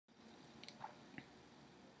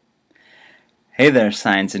Hey there,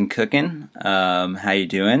 Science and Cooking. How you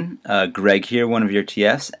doing? Greg here, one of your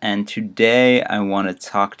TFs, and today I want to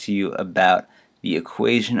talk to you about the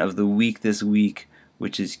equation of the week this week,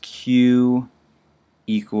 which is Q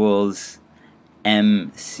equals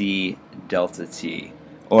MC delta T,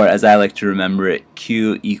 or as I like to remember it,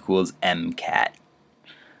 Q equals MCAT.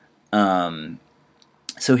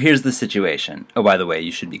 So here's the situation. Oh, by the way,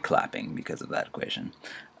 you should be clapping because of that equation.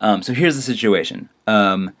 So here's the situation.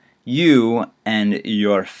 You and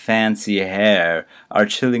your fancy hair are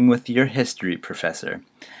chilling with your history professor.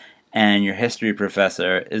 And your history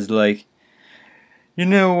professor is like, you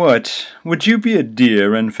know what? Would you be a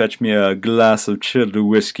dear and fetch me a glass of chilled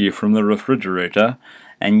whiskey from the refrigerator?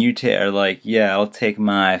 And you are like, yeah, I'll take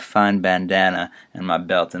my fine bandana and my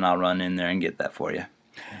belt and I'll run in there and get that for you.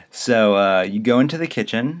 So you go into the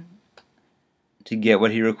kitchen to get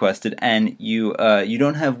what he requested, and you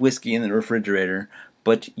don't have whiskey in the refrigerator,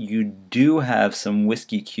 but you do have some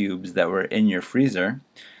whiskey cubes that were in your freezer.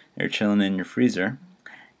 They're chilling in your freezer,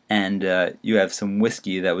 and you have some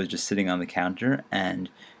whiskey that was just sitting on the counter, and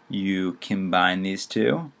you combine these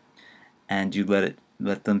two, and you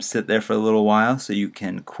let them sit there for a little while so you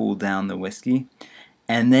can cool down the whiskey,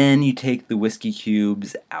 and then you take the whiskey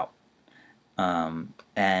cubes out,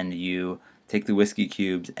 and you take the whiskey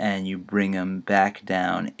cubes and you bring them back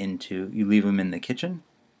down into, you leave them in the kitchen.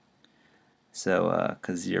 So,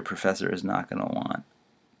 because your professor is not going to want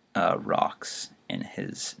rocks in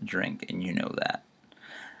his drink, and you know that.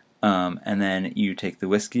 And then you take the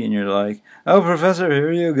whiskey and you're like, oh, professor,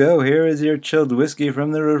 here you go. Here is your chilled whiskey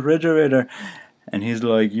from the refrigerator. And he's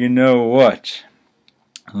like, you know what?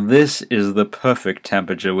 This is the perfect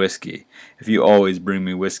temperature whiskey. If you always bring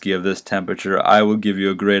me whiskey of this temperature, I will give you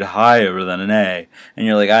a grade higher than an A. And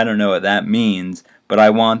you're like, I don't know what that means, but I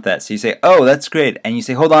want that. So you say, oh, that's great. And you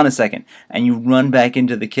say, hold on a second. And you run back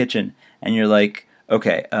into the kitchen, and you're like,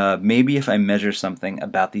 okay, maybe if I measure something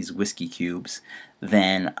about these whiskey cubes,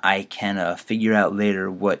 then I can figure out later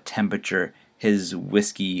what temperature his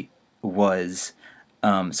whiskey was.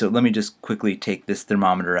 So let me just quickly take this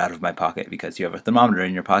thermometer out of my pocket, because you have a thermometer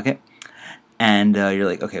in your pocket, and you're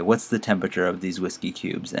like, okay, what's the temperature of these whiskey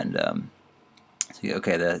cubes? And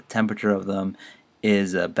okay, the temperature of them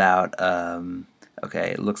is about,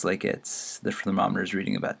 okay, it looks like the thermometer is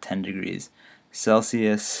reading about 10 degrees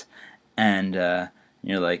Celsius, and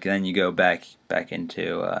you're like, then you go back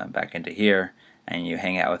into here, and you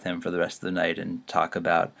hang out with him for the rest of the night and talk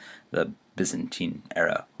about the Byzantine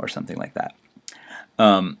era or something like that.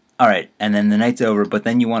 Alright, and then the night's over, but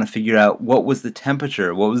then you want to figure out what was the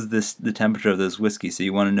temperature. What was the temperature of this whiskey? So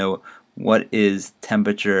you want to know what is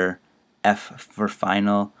temperature F for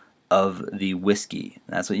final of the whiskey.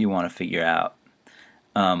 That's what you want to figure out.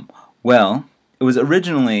 Well, it was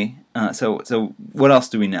originally, so what else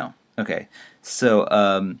do we know? Okay,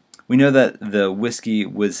 so we know that the whiskey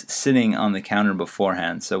was sitting on the counter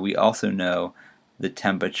beforehand, so we also know the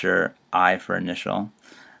temperature I for initial.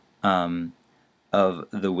 Of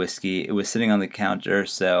the whiskey. It was sitting on the counter,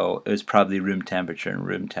 so it was probably room temperature, and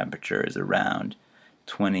room temperature is around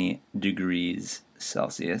 20 degrees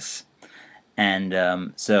Celsius.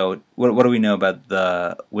 And so what do we know about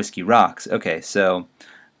the whiskey rocks? Okay, so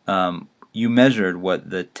you measured what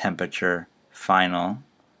the temperature final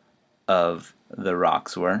of the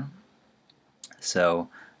rocks were. So,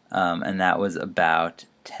 and that was about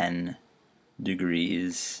 10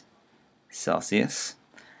 degrees Celsius.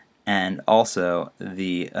 And also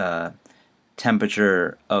the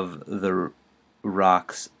temperature of the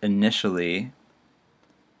rocks initially,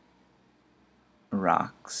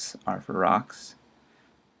 rocks are for rocks,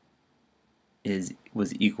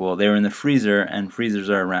 was equal. They were in the freezer, and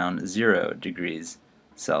freezers are around 0 degrees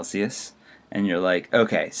Celsius. And you're like,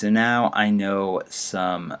 okay, so now I know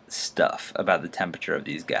some stuff about the temperature of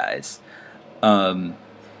these guys.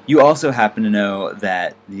 You also happen to know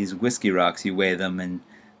that these whiskey rocks, you weigh them, and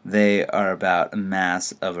they are about a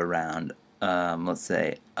mass of around, let's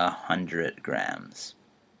say, 100 grams.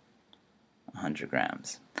 100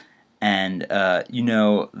 grams. And you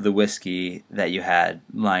know the whiskey that you had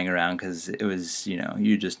lying around, because it was,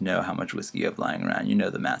 you just know how much whiskey you have lying around. You know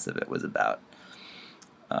the mass of it was about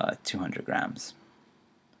 200 grams.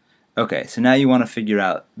 Okay, so now you want to figure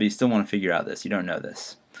out, but you still want to figure out this. You don't know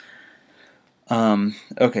this.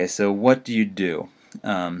 Okay, so what do you do?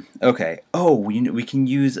 Okay. Oh, we can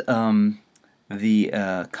use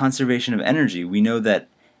the conservation of energy. We know that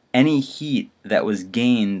any heat that was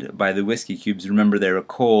gained by the whiskey cubes, remember they were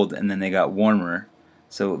cold and then they got warmer,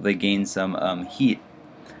 so they gained some heat.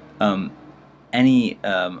 Any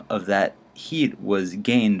of that heat was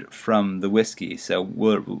gained from the whiskey, so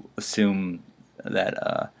we'll assume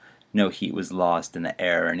that no heat was lost in the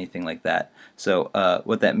air or anything like that. So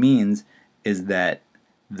what that means is that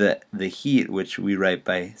the heat, which we write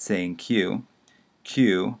by saying Q,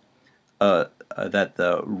 that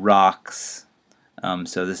the rocks,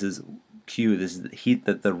 so this is Q, this is the heat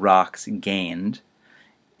that the rocks gained,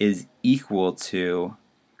 is equal to,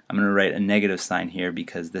 I'm going to write a negative sign here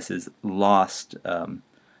because this is lost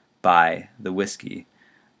by the whiskey.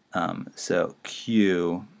 So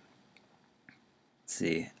Q,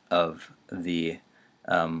 of the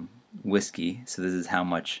whiskey, so this is how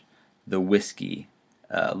much the whiskey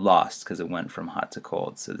lost because it went from hot to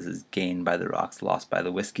cold. So this is gained by the rocks, lost by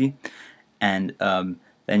the whiskey. And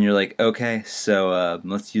then you're like, okay, so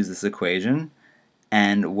let's use this equation.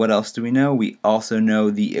 And what else do we know? We also know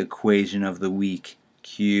the equation of the week,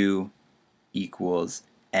 Q equals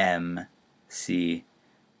mc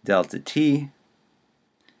delta T,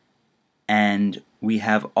 and we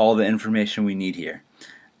have all the information we need here.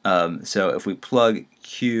 So if we plug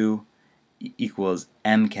Q equals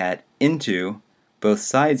mcat into both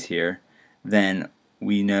sides here, then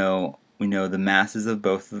we know the masses of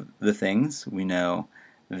both of the things. We know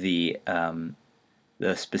the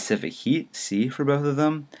specific heat, C, for both of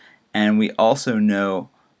them, and we also know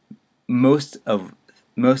most of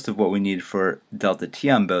what we need for delta T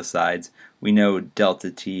on both sides. We know delta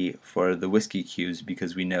T for the whiskey cubes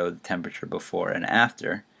because we know the temperature before and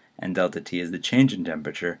after, and delta T is the change in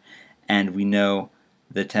temperature, and we know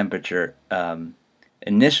the temperature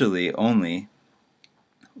initially only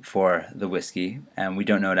for the whiskey, and we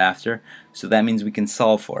don't know it after, so that means we can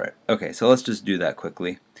solve for it. Okay, so let's just do that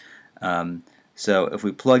quickly. So if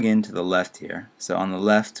we plug into the left here, so on the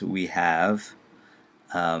left we have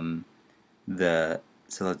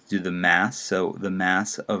so let's do the mass. So the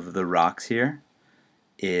mass of the rocks here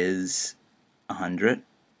is 100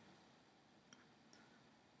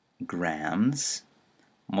 grams.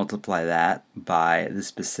 Multiply that by the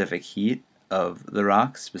specific heat of the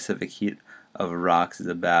rocks. Specific heat of rocks is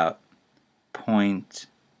about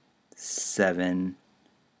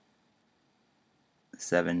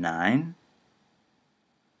 0.779,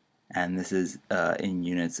 and this is in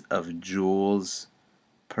units of joules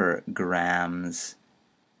per grams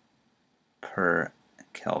per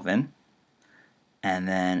Kelvin, and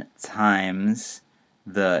then times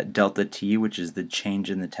the delta T, which is the change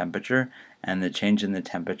in the temperature, and the change in the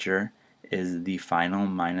temperature is the final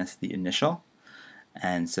minus the initial,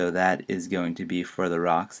 and so that is going to be, for the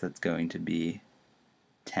rocks, that's going to be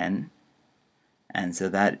 10, and so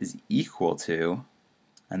that is equal to,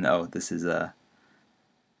 and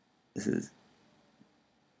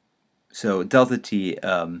so delta T,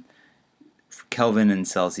 Kelvin and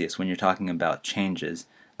Celsius, when you're talking about changes,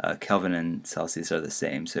 Kelvin and Celsius are the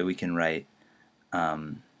same, so we can write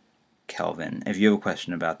Kelvin. If you have a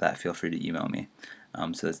question about that, feel free to email me.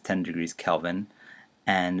 So that's 10 degrees Kelvin.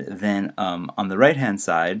 And then on the right hand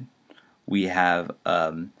side, we have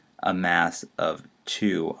a mass of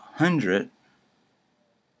 200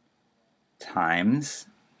 times,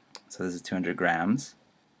 so this is 200 grams,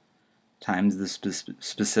 times the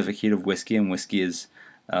specific heat of whiskey, and whiskey is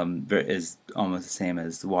almost the same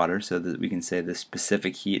as water, so that we can say the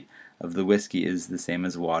specific heat of the whiskey is the same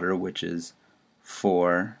as water, which is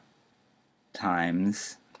 4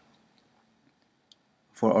 times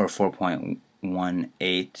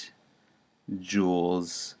 4.18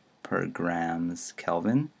 joules per grams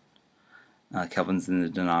Kelvin. Kelvin's in the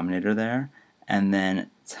denominator there, and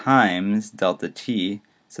then times delta T.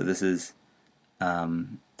 So this is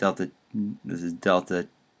delta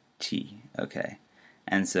T. Okay,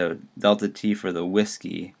 and so delta T for the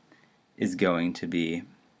whiskey is going to be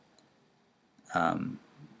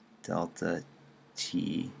delta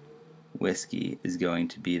T whiskey is going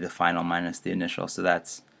to be the final minus the initial, so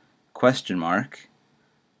that's question mark.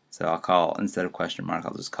 So I'll call, instead of question mark,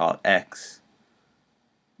 I'll just call it X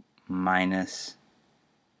minus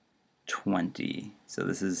 20. So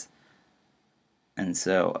this is, and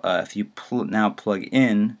so if you now plug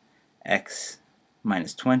in X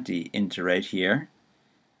minus 20 into right here,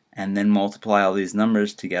 and then multiply all these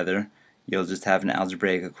numbers together, you'll just have an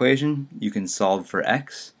algebraic equation. You can solve for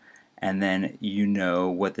X, and then you know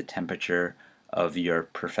what the temperature of your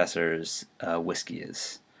professor's whiskey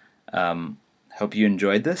is. Hope you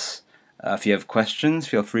enjoyed this. If you have questions,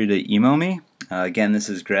 feel free to email me. Again, this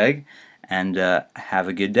is Greg, and have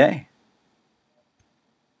a good day.